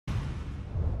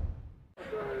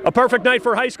A perfect night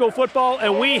for high school football,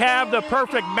 and we have the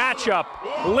perfect matchup,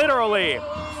 literally.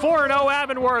 4-0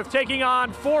 Avonworth taking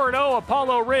on 4-0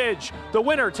 Apollo Ridge. The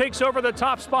winner takes over the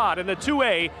top spot in the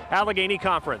 2A Allegheny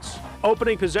Conference.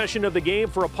 Opening possession of the game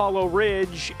for Apollo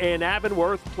Ridge, and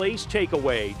Avonworth plays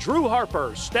takeaway. Drew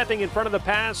Harper stepping in front of the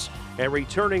pass and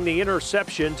returning the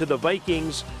interception to the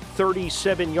Vikings'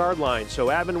 37-yard line. So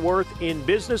Avonworth in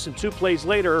business, and 2 plays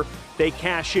later, they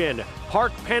cash in.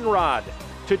 Park Penrod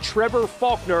to Trevor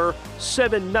Faulkner,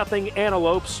 7-0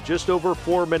 Antelopes just over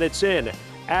 4 minutes in.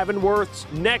 Avonworth's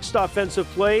next offensive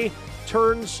play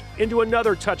turns into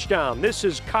another touchdown. This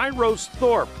is Kairos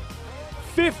Thorpe.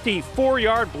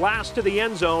 54-yard blast to the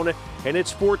end zone, and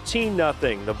it's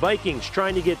 14-0. The Vikings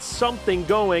trying to get something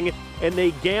going, and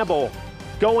they gamble,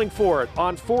 going for it.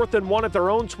 On 4th and 1 at their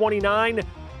own 29,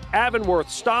 Avonworth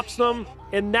stops them,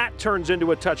 and that turns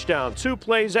into a touchdown. 2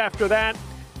 plays after that,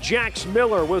 Jax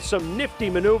Miller with some nifty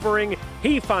maneuvering.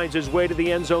 He finds his way to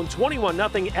the end zone.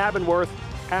 21-0 Avonworth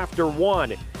after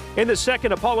 1. In the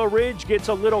second, Apollo Ridge gets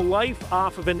a little life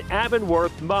off of an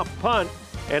Avonworth muff punt.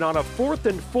 And on a 4th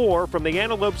and 4 from the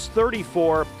Antelopes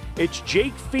 34, it's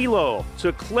Jake Philo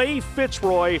to Clay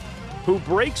Fitzroy, who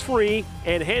breaks free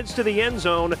and heads to the end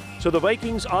zone. So the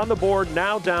Vikings on the board,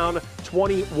 now down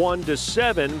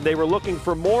 21-7. They were looking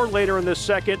for more later in the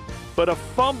second, but a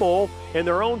fumble in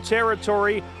their own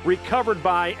territory recovered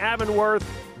by Avonworth.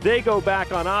 They go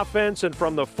back on offense, and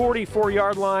from the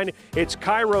 44-yard line, it's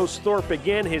Kairos Thorpe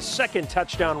again, his second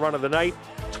touchdown run of the night.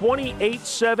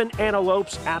 28-7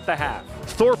 Antelopes at the half.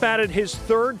 Thorpe added his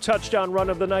 3rd touchdown run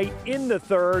of the night in the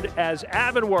 3rd as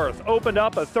Avonworth opened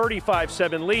up a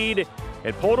 35-7 lead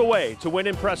and pulled away to win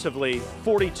impressively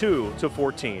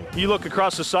 42-14. You look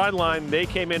across the sideline, they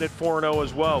came in at 4-0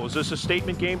 as well. Was this a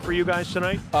statement game for you guys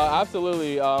tonight?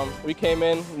 Absolutely. We came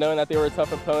in knowing that they were a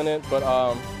tough opponent,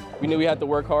 but we knew we had to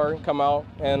work hard, come out,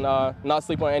 and not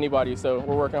sleep on anybody, so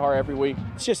we're working hard every week.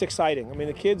 It's just exciting. I mean,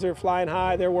 the kids are flying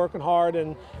high, they're working hard,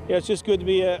 and it's just good to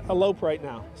be a lope right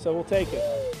now, so we'll take it.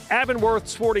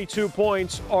 Avonworth's 42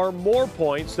 points are more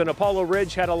points than Apollo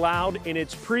Ridge had allowed in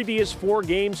its previous 4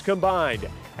 games combined.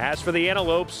 As for the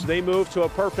Antelopes, they move to a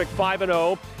perfect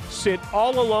 5-0, sit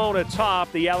all alone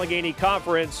atop the Allegheny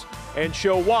Conference, and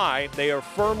show why they are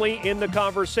firmly in the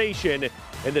conversation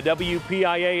in the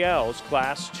WPIAL's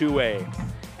Class 2A.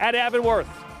 At Avonworth,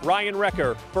 Ryan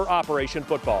Recker for Operation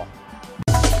Football.